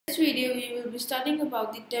video we will be studying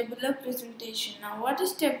about the tabular presentation. Now what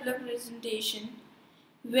is tabular presentation?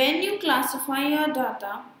 When you classify your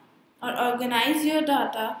data or organize your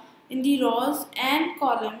data in the rows and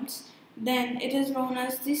columns, then it is known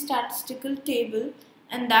as the statistical table,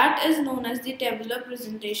 and that is known as the tabular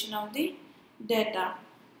presentation of the data.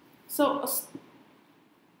 So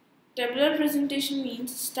tabular presentation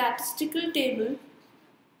means statistical table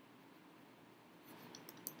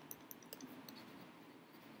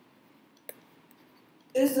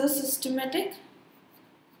is the systematic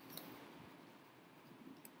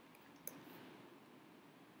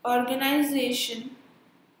organization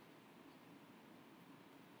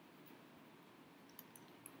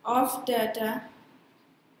of data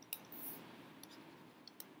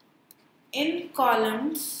in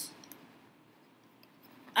columns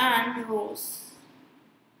and rows.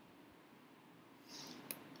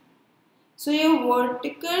 So your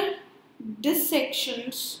vertical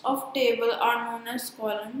dissections of table are known as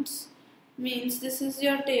columns. Means this is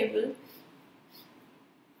your table.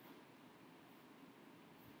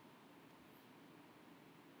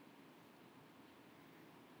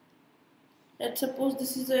 Let's suppose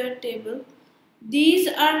this is your table. These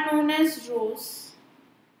are known as rows.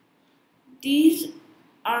 These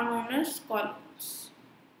are known as columns.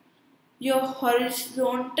 Your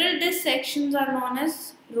horizontal dissections are known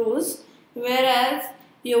as rows, whereas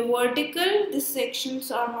your vertical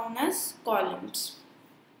dissections are known as columns.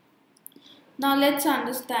 Now let's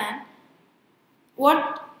understand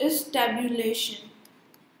what is tabulation.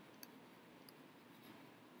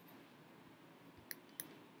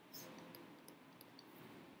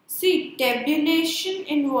 See, tabulation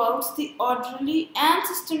involves the orderly and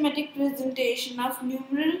systematic presentation of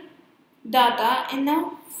numerical data in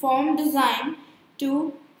a form designed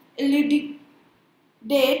to elucidate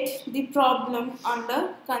the problem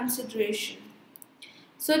under consideration.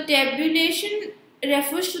 So tabulation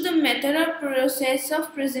refers to the method or process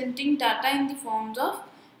of presenting data in the forms of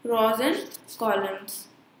rows and columns.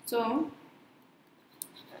 So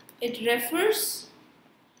it refers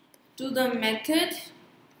to the method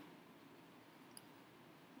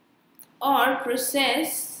or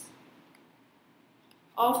process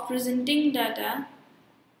of presenting data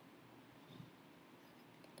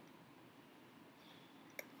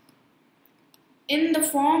in the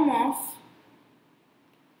form of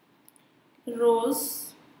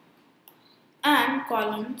rows and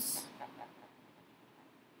columns,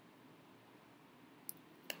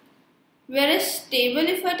 whereas table,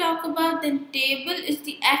 if I talk about, then table is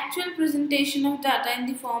the actual presentation of data in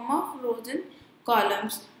the form of rows and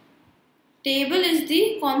columns. Table is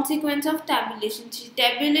the consequence of tabulation.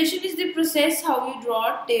 Tabulation is the process how you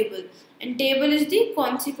draw a table, and table is the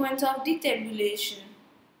consequence of the tabulation.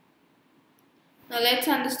 Now let's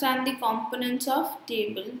understand the components of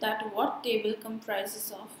table, that what table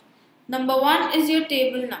comprises of. Number one is your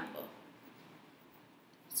table number.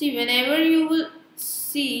 See, whenever you will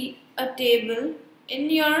see a table in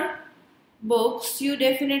your books, you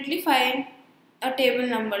definitely find a table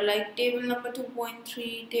number, like table number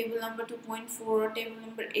 2.3, table number 2.4, table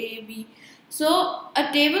number A, B. So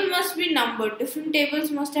a table must be numbered. Different tables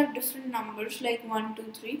must have different numbers, like 1, 2,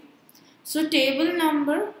 3. So table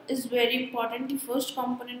number is very important, the first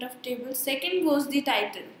component of table. Second goes the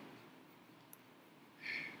title.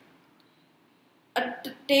 A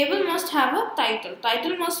table must have a title.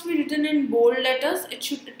 Title must be written in bold letters. It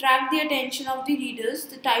should attract the attention of the readers.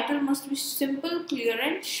 The title must be simple, clear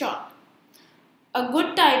and short. A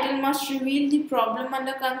good title must reveal the problem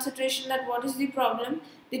under consideration, that what is the problem,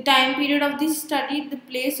 the time period of the study, the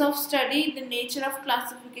place of study, the nature of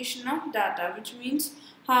classification of data, which means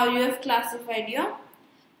how you have classified your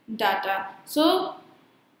data. So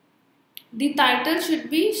the title should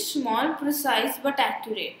be small, precise but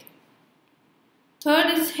accurate.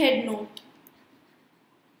 Third is head note.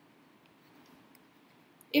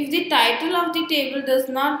 If the title of the table does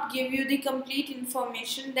not give you the complete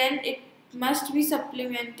information, then it must be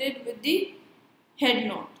supplemented with the head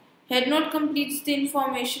note. Head note completes the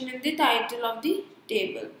information in the title of the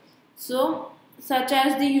table. So, such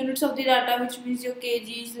as the units of the data, which means your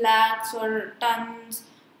kgs, lakhs or tons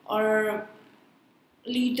or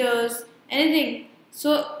liters, anything.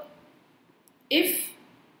 So, if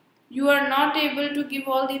you are not able to give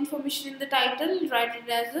all the information in the title, write it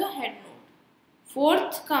as a head note.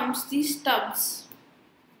 Fourth comes the stubs.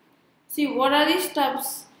 See, what are the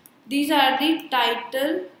stubs? These are the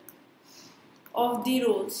title of the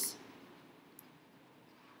rows.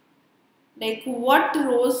 Like what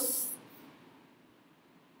rows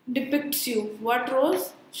depicts you, what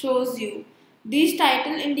rows shows you. These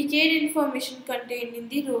titles indicate information contained in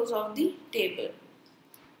the rows of the table.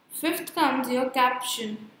 Fifth comes your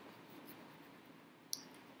caption.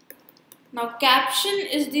 Now caption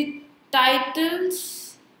is the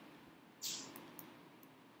titles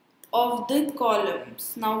of the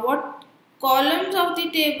columns. Now what columns of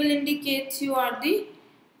the table indicates you are the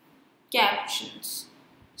captions.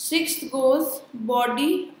 Sixth goes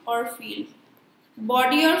body or field.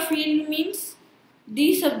 Body or field means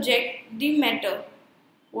the subject, the matter.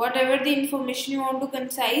 Whatever the information you want to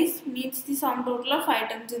concise means the sum total of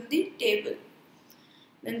items in the table.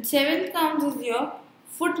 Then seventh comes is your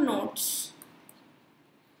footnotes.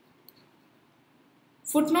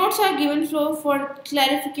 Footnotes are given for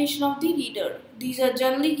clarification of the reader. These are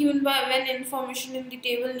generally given by when information in the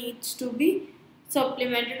table needs to be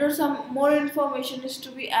supplemented or some more information is to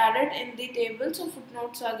be added in the table, so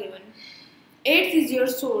footnotes are given. Eighth is your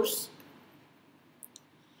source.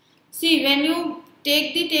 See, when you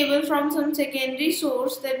take the table from some secondary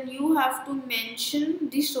source, then you have to mention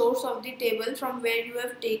the source of the table from where you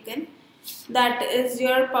have taken. That is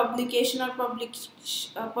your publication or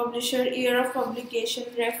publisher, year of publication,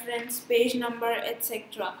 reference, page number,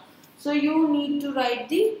 etc. So you need to write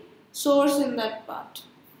the source in that part.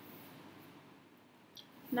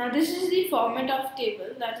 Now this is the format of table.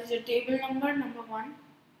 That is your table number, number 1,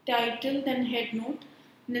 title, then head note.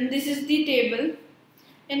 Then this is the table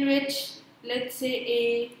in which, let's say,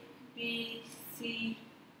 A, B, C.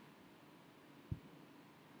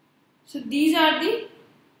 So these are the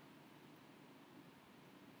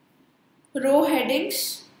row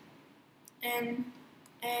headings: N,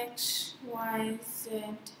 X, Y, Z,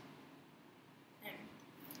 M.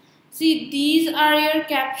 See, these are your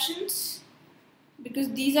captions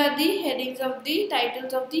because these are the headings of the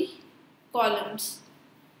titles of the columns,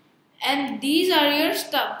 and these are your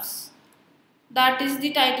stubs. That is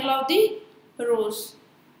the title of the rows.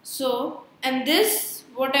 So, and this,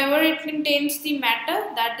 whatever it contains the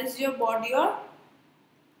matter, that is your body or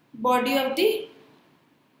body of the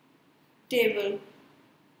table.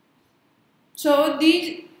 So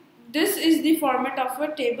this is the format of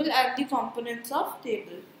a table and the components of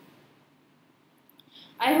table.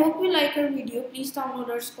 I hope you like our video. Please download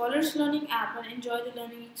our Scholars Learning app and enjoy the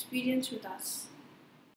learning experience with us.